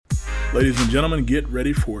Ladies and gentlemen, get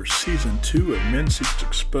ready for Season 2 of Men Secrets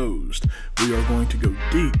Exposed. We are going to go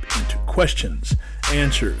deep into questions,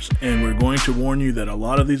 answers, and we're going to warn you that a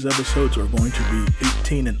lot of these episodes are going to be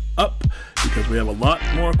 18 and up because we have a lot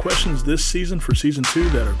more questions this season for Season 2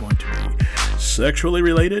 that are going to be sexually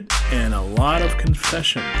related and a lot of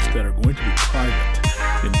confessions that are going to be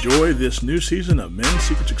private. Enjoy this new season of Men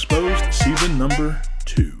Secrets Exposed, Season number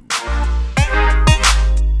 2.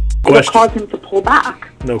 Will cause him to pull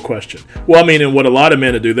back. No question. Well, I mean, and what a lot of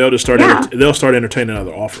men do, they'll just start entertaining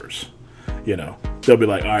other offers. You know, they'll be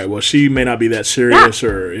like, all right, well, she may not be that serious,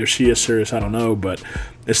 or if she is serious, I don't know. But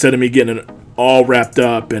instead of me getting it all wrapped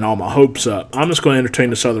up and all my hopes up, I'm just going to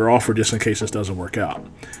entertain this other offer just in case this doesn't work out.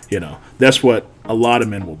 You know, that's what a lot of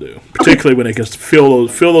men will do, particularly when they can feel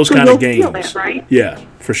those kind of games. Feel that, right? Yeah,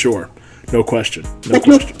 for sure. No question.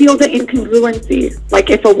 You'll feel the incongruency. Like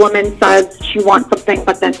if a woman says she wants something,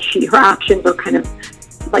 but then her actions are kind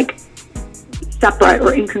of like separate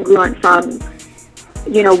or incongruent from,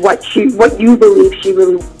 you know, what you believe she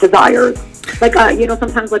really desires. Like,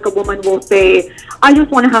 sometimes like a woman will say, I just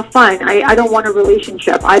want to have fun. I don't want a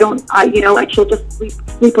relationship. Like she'll just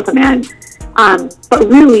sleep with a man. But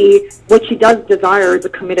really, what she does desire is a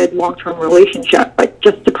committed long-term relationship. But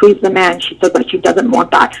just to please the man, she says that she doesn't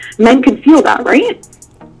want that. Men can feel that, right?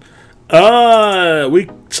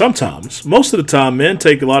 Sometimes. Most of the time, men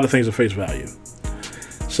take a lot of things at face value.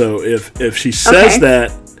 So if she says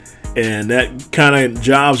that, and that kind of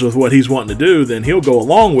jives with what he's wanting to do, then he'll go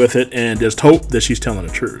along with it and just hope that she's telling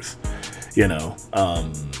the truth. You know.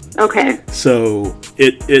 Okay. So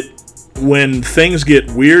when things get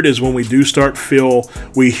weird is when we do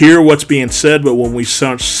we hear what's being said, but when we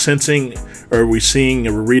start sensing or we're seeing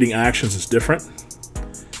or we're reading actions, it's different.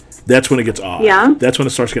 That's when it gets odd. Yeah. That's when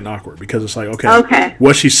it starts getting awkward because it's like, okay.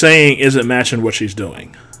 What she's saying isn't matching what she's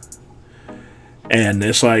doing. And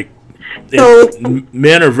it's like,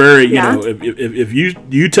 men are very, if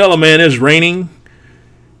you tell a man it's raining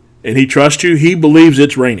and he trusts you, he believes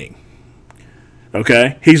it's raining.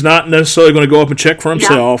 Okay? He's not necessarily going to go up and check for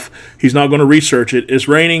himself. Yeah. He's not going to research it. It's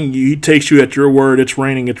raining. He takes you at your word. It's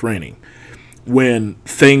raining. It's raining. When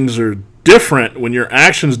things are different, when your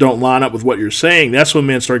actions don't line up with what you're saying, that's when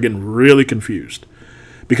men start getting really confused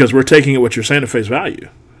because we're taking it what you're saying at face value.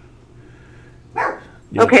 Yeah.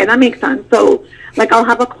 Okay, that makes sense. So, like, I'll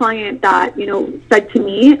have a client that, said to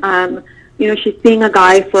me, she's seeing a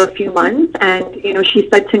guy for a few months, and, she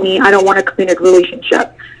said to me, I don't want a committed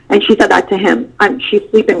relationship. And she said that to him. She's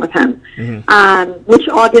sleeping with him, which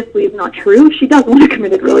obviously is not true. She does want a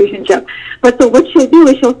committed relationship. But so what she'll do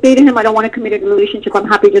is she'll say to him, I don't want a committed relationship. I'm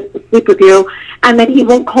happy just to sleep with you. And then he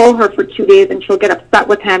won't call her for 2 days, and she'll get upset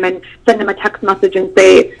with him and send him a text message and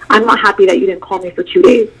say, I'm not happy that you didn't call me for 2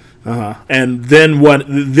 days. And then what?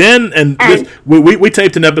 We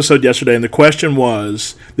taped an episode yesterday, and the question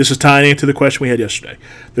was, this is tying into the question we had yesterday.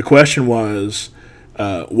 The question was,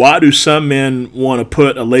 why do some men want to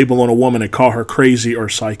put a label on a woman and call her crazy or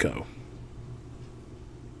psycho?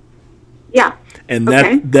 Yeah. And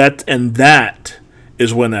that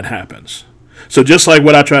is when that happens. So just like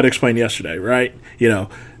what I tried to explain yesterday, right?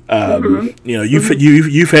 You've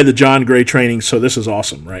had the John Gray training, so this is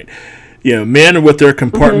awesome, right? Men with their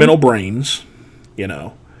compartmental brains,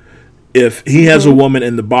 if he has a woman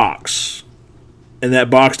in the box and that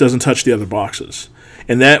box doesn't touch the other boxes,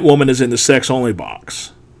 and that woman is in the sex-only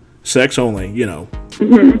box, sex-only,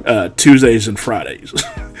 Tuesdays and Fridays.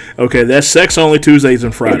 Okay, that's sex-only Tuesdays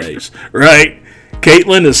and Fridays, right?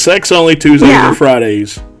 Caitlin is sex-only Tuesdays and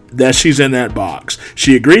Fridays. That she's in that box.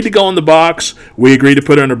 She agreed to go in the box. We agreed to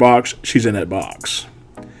put her in the box. She's in that box.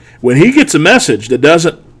 When he gets a message that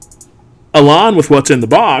doesn't align with what's in the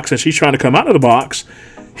box and she's trying to come out of the box,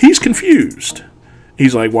 he's confused.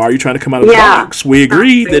 He's like, why are you trying to come out of the box? We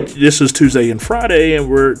agreed that this is Tuesday and Friday, and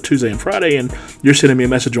we're Tuesday and Friday, and you're sending me a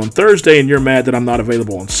message on Thursday, and you're mad that I'm not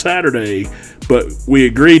available on Saturday, but we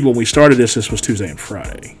agreed when we started this was Tuesday and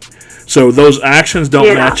Friday. So those actions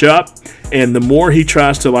don't match up, and the more he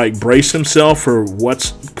tries to like brace himself for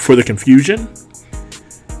the confusion,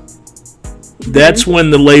 that's when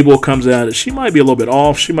the label comes out. She might be a little bit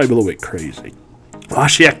off. She might be a little bit crazy. Why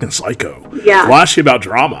is she acting psycho? Yeah. Why is she about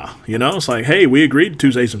drama? It's like, hey, we agreed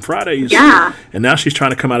Tuesdays and Fridays. Yeah. And now she's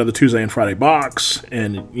trying to come out of the Tuesday and Friday box,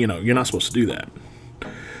 and, you're not supposed to do that.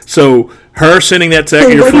 So her sending that text,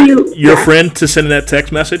 your friend to sending that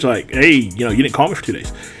text message, like, hey, you didn't call me for 2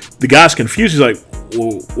 days. The guy's confused. He's like,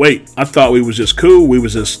 well, wait, I thought we was just cool. We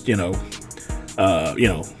was just,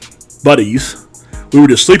 buddies. We were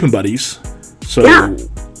just sleeping buddies. So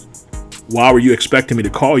why were you expecting me to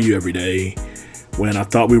call you every day when I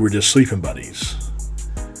thought we were just sleeping buddies?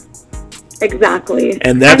 Exactly.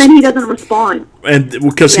 And then he doesn't respond. And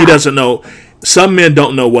because he doesn't know, some men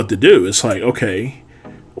don't know what to do. It's like, okay,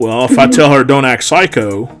 well, if I tell her don't act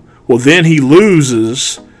psycho, well, then he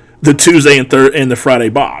loses the Tuesday and the Friday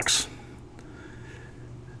box.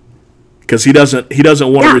 Because he doesn't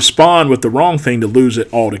want to respond with the wrong thing to lose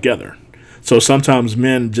it altogether. So sometimes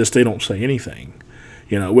men they don't say anything.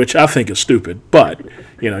 Which I think is stupid, but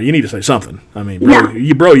you need to say something. I mean,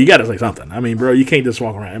 you got to say something. I mean, bro, you can't just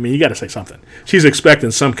walk around. I mean, you got to say something. She's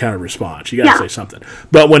expecting some kind of response. You got to say something.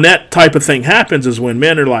 But when that type of thing happens, is when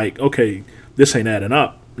men are like, okay, this ain't adding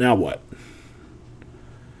up. Now what?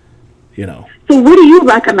 So, what do you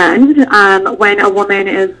recommend when a woman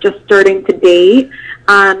is just starting to date?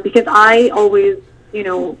 Because I always,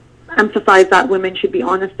 emphasize that women should be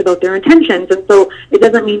honest about their intentions. And so it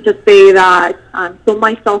doesn't mean to say that, so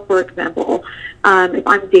myself, for example, if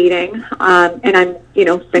I'm dating and I'm,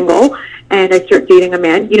 single and I start dating a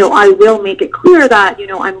man, I will make it clear that,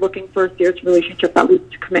 I'm looking for a serious relationship that leads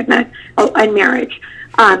to commitment and marriage.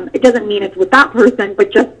 It doesn't mean it's with that person, but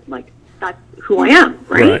just like that's who I am,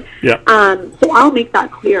 right? Yeah. So I'll make that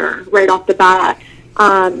clear right off the bat.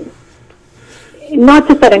 Not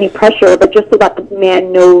to set any pressure, but just so that the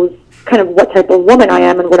man knows kind of what type of woman I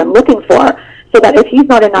am and what I'm looking for, so that if he's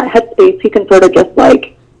not in that headspace, he can sort of just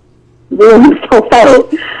like rule himself out.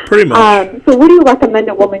 Pretty much. So what do you recommend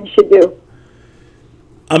a woman should do?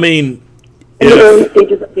 I mean, in the early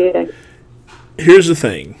stages of dating. Here's the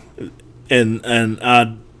thing, and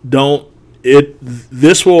I don't.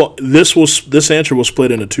 This answer will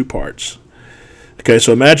split into two parts. Okay,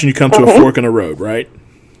 so imagine you come to a fork in the road, right?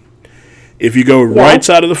 If you go right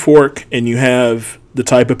side of the fork and you have the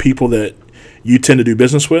type of people that you tend to do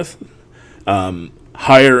business with,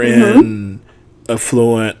 higher end,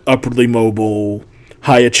 affluent, upwardly mobile,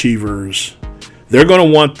 high achievers, they're going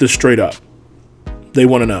to want this straight up. They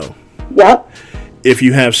want to know. Yep. If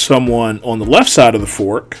you have someone on the left side of the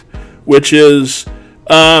fork, which is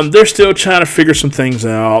they're still trying to figure some things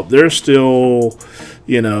out. They're still,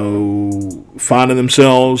 finding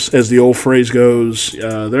themselves, as the old phrase goes.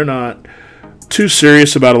 They're not too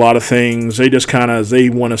serious about a lot of things. They just they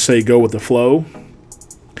want to say go with the flow.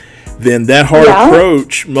 Then that hard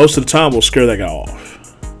approach most of the time will scare that guy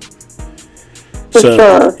off.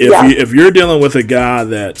 If you're dealing with a guy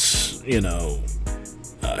that's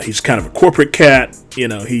he's kind of a corporate cat,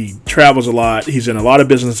 he travels a lot, he's in a lot of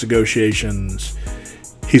business negotiations,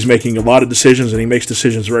 he's making a lot of decisions, and he makes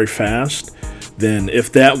decisions very fast, then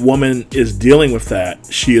if that woman is dealing with that,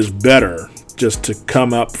 she is better just to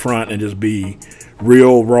come up front and just be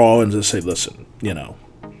real raw and just say, listen,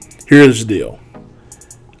 here's the deal.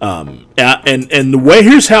 And the way,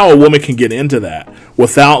 here's how a woman can get into that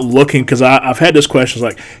without looking, because I've had this question,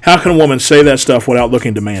 like, how can a woman say that stuff without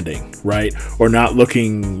looking demanding, right? Or not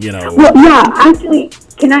looking, Well, yeah, actually,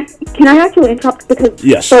 can I actually interrupt? Because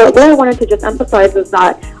yes. So what I wanted to just emphasize is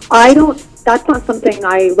that that's not something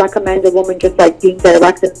I recommend a woman just like being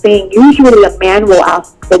direct and saying. Usually a man will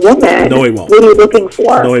ask the woman, no, he won't. What are you looking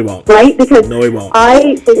for? No, he won't. Right? Because no, he won't.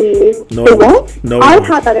 I believe, no, he won't. No, I've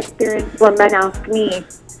had that experience where men ask me,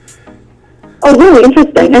 oh, really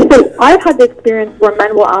interesting. And so I've had the experience where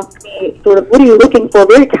men will ask me sort of, what are you looking for,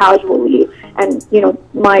 very casually. And,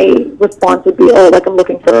 my response would be, oh, like I'm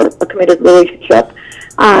looking for a committed relationship.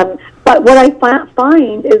 But what I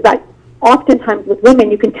find is that oftentimes with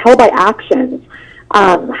women, you can tell by actions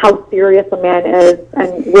how serious a man is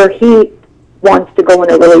and where he wants to go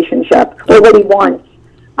in a relationship or what he wants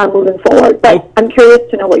moving forward. But I'm curious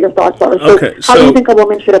to know what your thoughts are. So how do you think a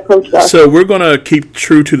woman should approach this? So we're going to keep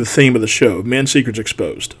true to the theme of the show, Men's Secrets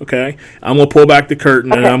Exposed, okay? I'm going to pull back the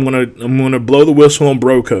curtain and I'm going to blow the whistle on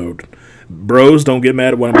bro code. Bros, don't get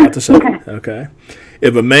mad at what I'm about to say, okay?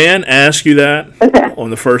 If a man asks you that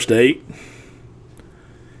on the first date,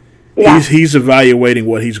 he's evaluating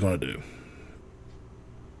what he's going to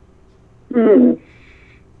do.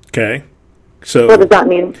 Okay? So what does that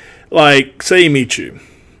mean? Like, say he meets you,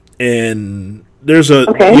 and there's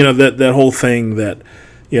that whole thing that,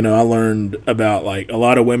 I learned about, like, a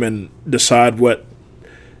lot of women decide what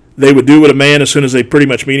they would do with a man as soon as they pretty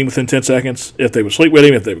much meet him within 10 seconds. If they would sleep with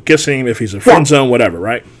him, if they would kiss him, if he's a friend zone, whatever,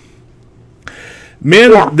 right?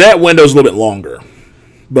 Men, that window's a little bit longer.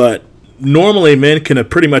 But normally men can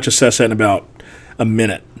pretty much assess that in about a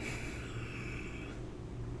minute.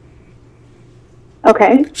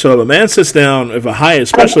 Okay. So if a man sits down,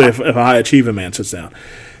 especially if a high achieving man sits down,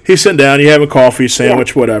 he's sitting down, you're having coffee,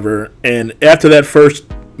 sandwich, whatever, and after that first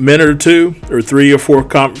minute or two, or 3 or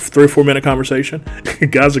 4 minute conversation,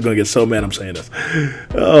 guys are going to get so mad I'm saying this.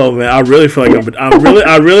 Oh man, I really feel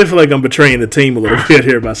like I'm betraying the team a little bit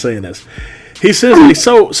here by saying this. He says, hey,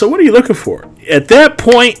 so what are you looking for? At that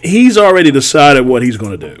point, he's already decided what he's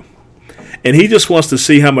going to do. And he just wants to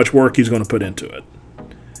see how much work he's going to put into it.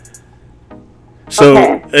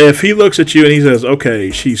 So if he looks at you and he says,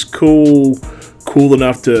 okay, she's cool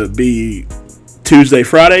enough to be Tuesday,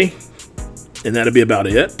 Friday, and that'll be about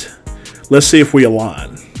it. Let's see if we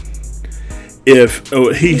align. If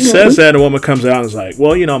he says that, a woman comes out and is like,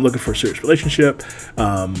 well, I'm looking for a serious relationship.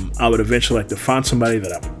 I would eventually like to find somebody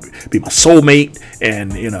that I would be my soulmate,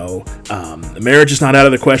 and the marriage is not out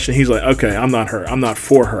of the question. He's like, okay, I'm not her. I'm not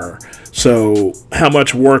for her. So how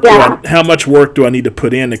much work do I need to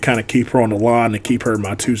put in to kind of keep her on the line, to keep her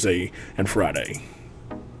my Tuesday and Friday?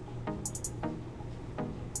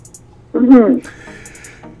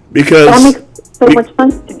 Because that makes so much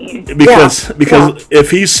sense to me. Because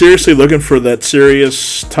if he's seriously looking for that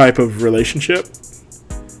serious type of relationship,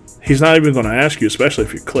 he's not even going to ask you, especially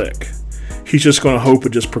if you click. He's just going to hope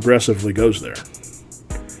it just progressively goes there.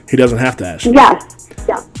 He doesn't have to ask you. Yes.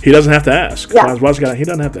 Yeah. He doesn't have to ask. Yeah. He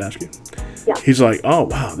doesn't have to ask you. Yeah. He's like, oh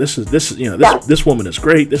wow, this woman is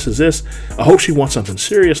great. This is this. I hope she wants something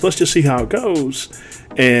serious. Let's just see how it goes.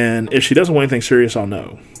 And if she doesn't want anything serious, I'll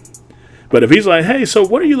know. But if he's like, hey, so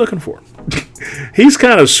what are you looking for? He's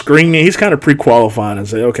kind of screening. He's kind of pre-qualifying and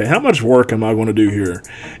say, okay, how much work am I going to do here?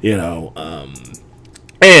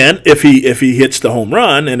 And if he hits the home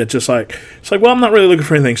run, and it's like, well, I'm not really looking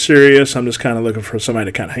for anything serious. I'm just kind of looking for somebody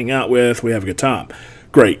to kind of hang out with. We have a good time.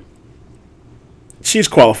 Great. She's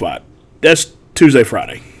qualified. That's Tuesday,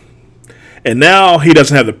 Friday. And now he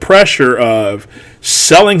doesn't have the pressure of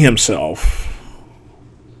selling himself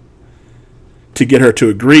to get her to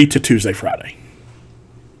agree to Tuesday, Friday.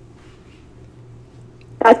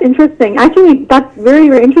 That's interesting. Actually, that's very,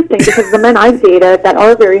 very interesting because the men I've dated that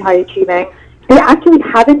are very high achieving, they actually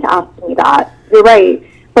haven't asked me that. You're right.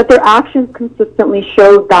 But their actions consistently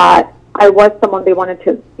showed that I was someone they wanted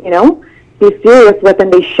to, be serious with,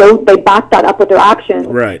 and they backed that up with their actions.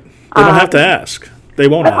 Right. They don't have to ask. They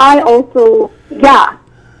won't ask. I also,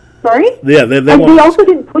 sorry? Yeah, they won't. They also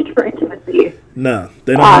didn't push for intimacy. No,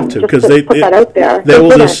 they don't have to, because they put that out there. They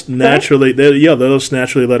will just naturally, they'll just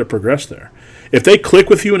naturally let it progress there. If they click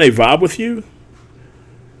with you and they vibe with you,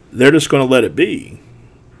 they're just going to let it be.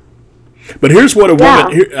 But here's what a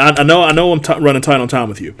woman. I know I'm running tight on time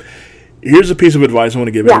with you. Here's a piece of advice I want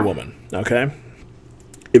to give every woman. Okay,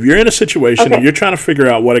 if you're in a situation and you're trying to figure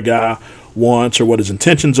out what a guy wants or what his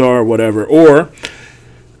intentions are, or whatever, or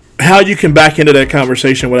how you can back into that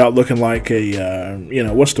conversation without looking like a, I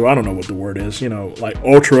don't know what the word is, like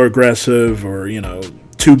ultra aggressive or,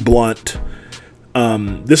 too blunt.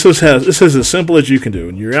 This is as simple as you can do.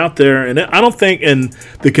 And you're out there, and I don't think, and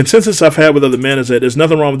the consensus I've had with other men is that there's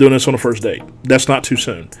nothing wrong with doing this on a first date. That's not too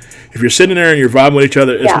soon. If you're sitting there and you're vibing with each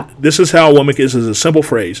other, this is how a woman is. This is a simple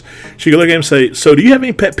phrase. She can look at him and say, so do you have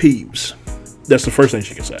any pet peeves? That's the first thing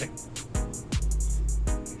she can say.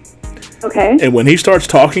 Okay. And when he starts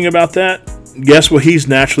talking about that, guess what he's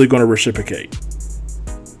naturally going to reciprocate?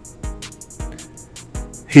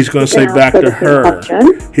 He's going to say back to her,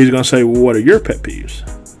 he's going to say, well, what are your pet peeves?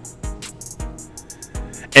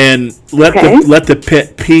 And let the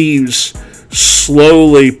pet peeves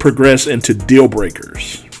slowly progress into deal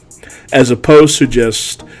breakers, as opposed to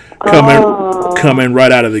just coming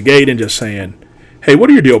right out of the gate and just saying, hey,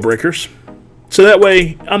 what are your deal breakers? So that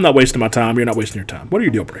way, I'm not wasting my time. You're not wasting your time. What are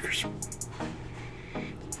your deal breakers?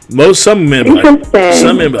 Some men be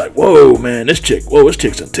like, whoa, man, this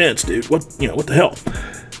chick's intense, dude. What the hell?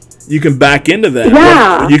 You can back into that.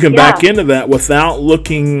 Yeah. You can back into that without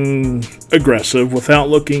looking aggressive, without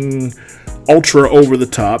looking ultra over the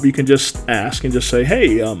top. You can just ask and just say,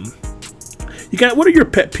 hey, what are your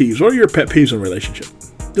pet peeves? What are your pet peeves in a relationship?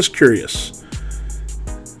 Just curious.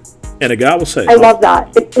 And a guy will say, I love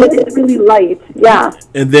that. It's really light. Yeah.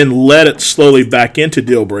 And then let it slowly back into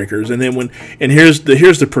deal breakers. And then here's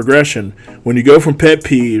the progression. When you go from pet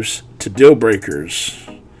peeves to deal breakers,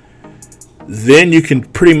 then you can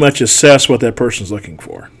pretty much assess what that person's looking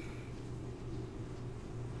for.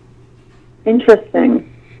 Interesting.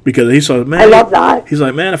 Because he's like, man, I love that. He's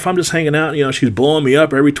like, man, if I'm just hanging out, she's blowing me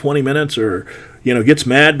up every 20 minutes or, gets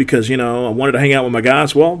mad because, I wanted to hang out with my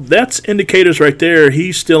guys. Well, that's indicators right there.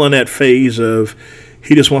 He's still in that phase of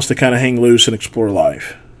he just wants to kind of hang loose and explore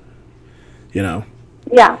life. Yeah.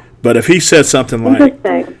 But if he said something like,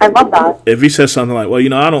 interesting. I love that. If he says something like, well,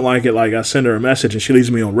 I don't like it, like I send her a message and she leaves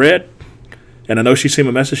me on red, and I know she's seen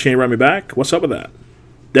my message, she ain't write me back. What's up with that?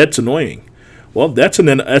 That's annoying. Well, that's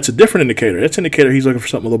a different indicator. That's an indicator he's looking for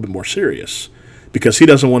something a little bit more serious, because he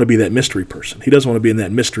doesn't want to be that mystery person. He doesn't want to be in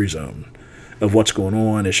that mystery zone of what's going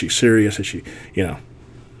on. Is she serious? Is she, Does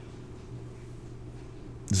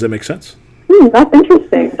that make sense? That's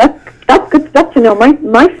interesting. That's good stuff to know.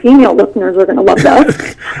 My female listeners are going to love that.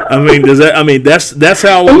 That's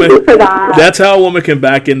how a woman. Thank you for that. That's how a woman can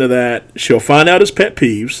back into that. She'll find out his pet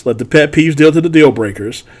peeves. Let the pet peeves deal to the deal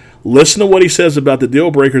breakers. Listen to what he says about the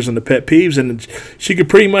deal breakers and the pet peeves, and she could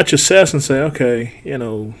pretty much assess and say, okay,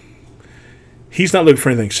 he's not looking for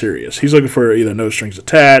anything serious. He's looking for either no strings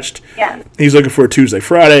attached. Yeah. He's looking for a Tuesday,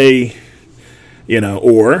 Friday,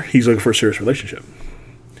 or he's looking for a serious relationship.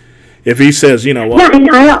 If he says, Yeah, and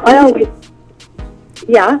I always,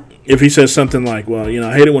 yeah. If he says something like, well,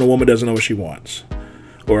 I hate it when a woman doesn't know what she wants.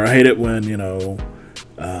 Or I hate it when,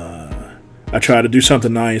 I try to do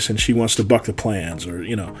something nice and she wants to buck the plans. Or,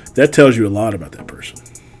 that tells you a lot about that person.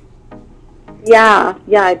 Yeah,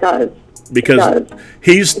 it does. Because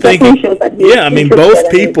he's thinking,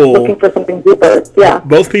 both people looking for something deeper. Yeah,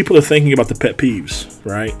 both people are thinking about the pet peeves,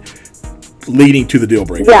 right? Leading to the deal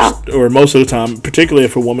breakers. Yeah. Or most of the time, particularly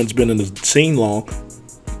if a woman's been in the scene long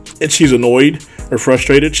and she's annoyed or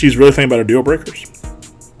frustrated, she's really thinking about her deal breakers.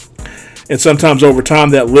 And sometimes over time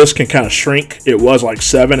that list can kind of shrink. It was like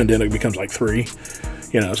 7 and then it becomes like 3.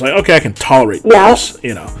 It's like, okay, I can tolerate this.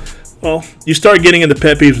 Well, you start getting into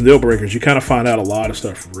pet peeves and deal breakers, you kind of find out a lot of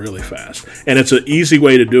stuff really fast. And it's an easy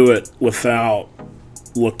way to do it without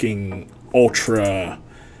looking ultra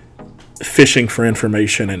fishing for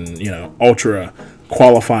information and, ultra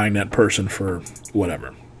qualifying that person for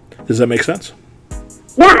whatever. Does that make sense?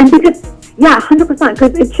 Yeah, and 100%,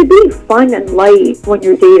 because it should be fun and light when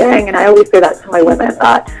you're dating, and I always say that to my women,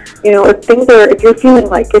 that, if you're feeling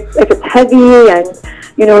like if it's heavy and,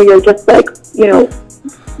 you're just like,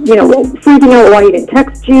 freaking out why he didn't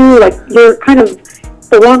text you, like, you're kind of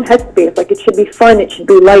the wrong headspace. Like, it should be fun, it should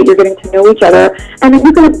be light, you're getting to know each other, and then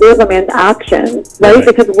you can observe a man's actions, right?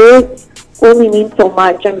 Because words only mean so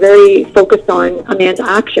much. I'm very focused on a man's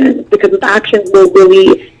actions, because his actions will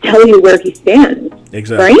really tell you where he stands.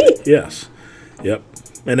 Exactly. Right? Yes. Yep.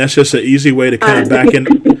 And that's just an easy way to kind of back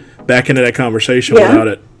into that conversation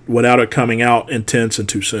without it coming out intense and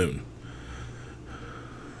too soon.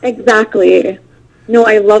 Exactly. No,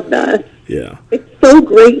 I love this. Yeah. It's so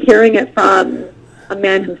great hearing it from a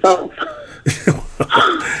man himself.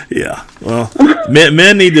 Yeah. Well,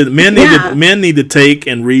 men need to take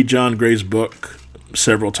and read John Gray's book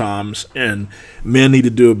several times, and men need to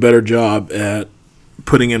do a better job at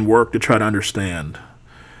putting in work to try to understand.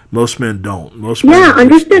 Most men don't.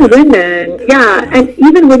 Understand women. Yeah, and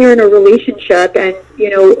even when you're in a relationship, and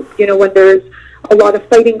when there's a lot of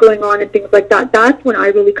fighting going on and things like that, that's when I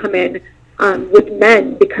really come in with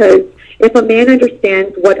men, because if a man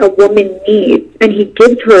understands what a woman needs and he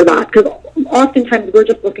gives her that, because oftentimes we're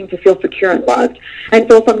just looking to feel secure and loved. And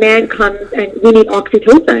so if a man comes and we need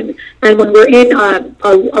oxytocin, and when we're in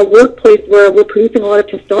a workplace where we're producing a lot of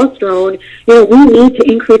testosterone, we need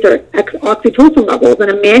to increase our oxytocin levels, and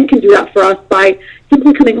a man can do that for us by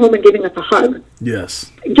simply coming home and giving us a hug.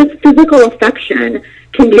 Yes. Just physical affection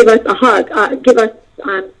can give us a hug, give us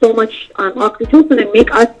so much oxytocin and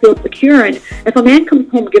make us feel secure. And if a man comes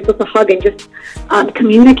home, gives us a hug, and just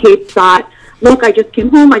communicates that, look, I just came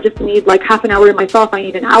home, I just need like half an hour to myself, I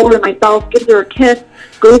need an hour to myself, gives her a kiss,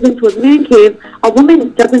 goes into his man cave, a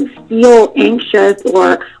woman doesn't feel anxious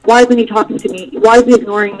or why isn't he talking to me? Why is he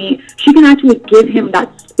ignoring me? She can actually give him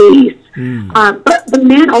that space. But the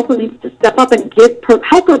man also needs to step up and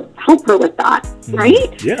help her with that,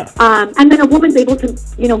 right? Yeah. And then a woman's able to,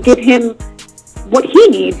 give him what he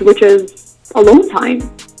needs, which is alone time,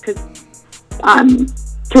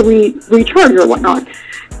 to recharge or whatnot.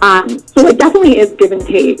 So it definitely is give and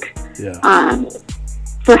take. Yeah.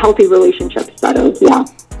 For healthy relationships, that is, yeah.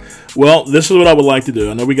 Well, this is what I would like to do.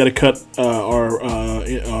 I know we got to cut our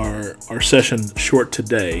session short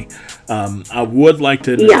today. I would like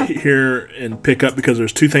to hear and pick up, because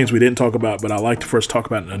there's 2 things we didn't talk about, but I'd like to first talk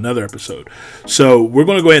about in another episode. So we're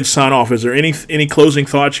going to go ahead and sign off. Is there any closing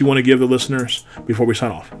thoughts you want to give the listeners before we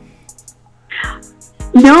sign off?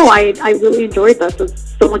 No, I really enjoyed this. It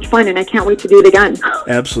was so much fun, and I can't wait to do it again.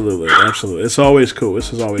 Absolutely. It's always cool.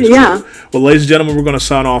 This is always cool. Well, ladies and gentlemen, we're going to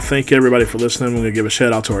sign off. Thank you, everybody, for listening. We're going to give a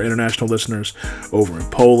shout-out to our international listeners over in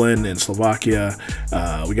Poland and Slovakia.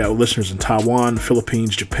 We got listeners in Taiwan,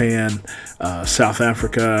 Philippines, Japan, South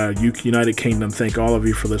Africa, United Kingdom. Thank all of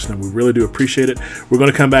you for listening. We really do appreciate it. We're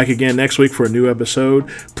going to come back again next week for a new episode.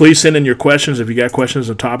 Please send in your questions. If you got questions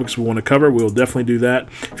and topics we want to cover, we'll definitely do that.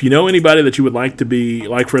 If you know anybody that you would like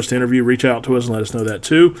for us to interview, reach out to us and let us know that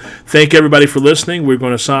too. Thank everybody for listening. We're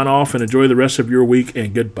going to sign off and enjoy the rest of your week,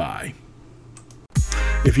 and goodbye.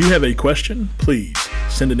 If you have a question, please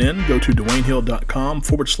send it in. Go to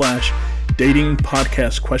DwayneHill.com/dating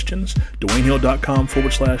podcast questions.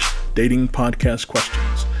 DwayneHill.com/dating podcast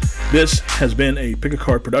questions. This has been a Pick a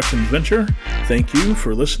Card Productions venture. Thank you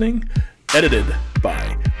for listening. Edited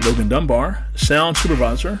by Logan Dunbar. Sound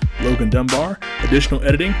supervisor, Logan Dunbar. Additional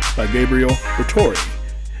editing by Gabriel Vittori.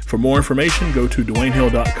 For more information, go to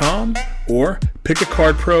DwayneHill.com or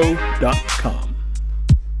pickacardpro.com.